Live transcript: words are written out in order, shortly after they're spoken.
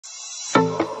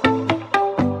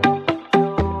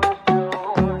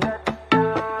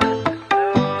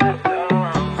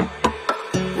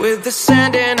the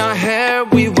sand in our hair,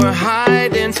 we were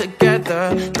hiding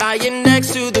together, lying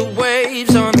next to the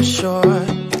waves on the shore.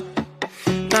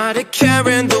 Not a care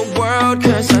in the world,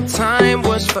 cause our time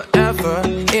was forever.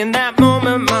 In that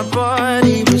moment my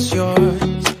body was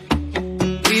yours.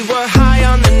 We were high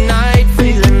on the night,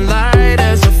 feeling light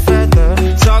as a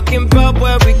feather, talking about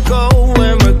where we go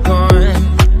when we're gone.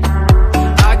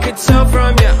 I could tell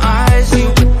from your eyes you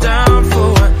were down for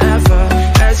whatever,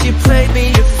 as you played me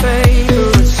your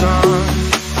favorite song.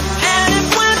 And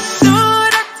it went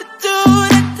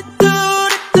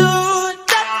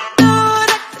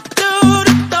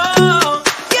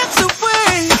gets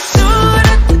away.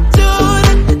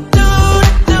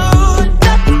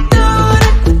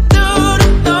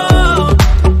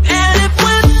 And it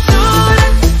went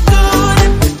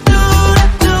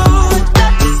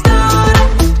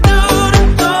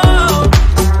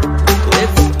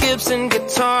with the Gibson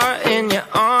guitar in your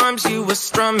arms, you were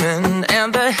strumming,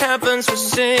 and the heavens were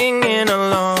singing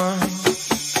along.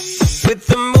 With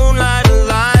the moonlight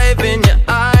alive in your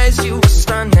eyes, you were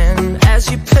stunning, as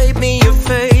you played me your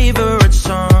favorite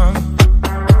song.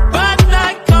 But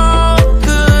like all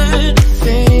good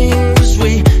things,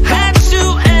 we had to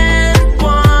end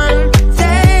one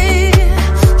day.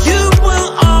 You will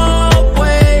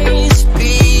always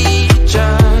be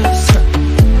just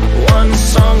one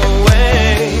song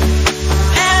away.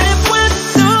 And it went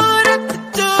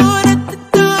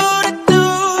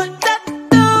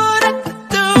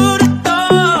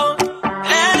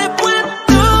and it went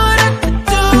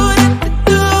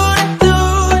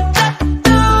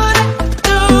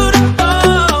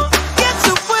gets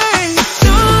away.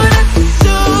 And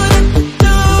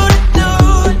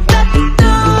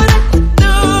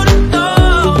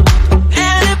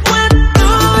it went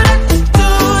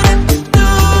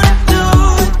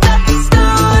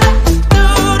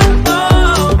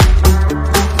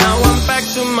now I'm back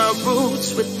to my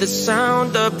roots with the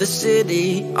sound of the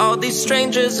city. All these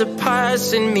strangers are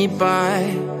passing me by,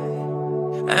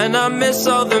 and I miss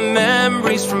all the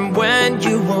memories from when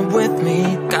you were with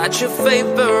me. Got your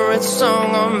favorite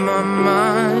song on my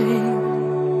mind.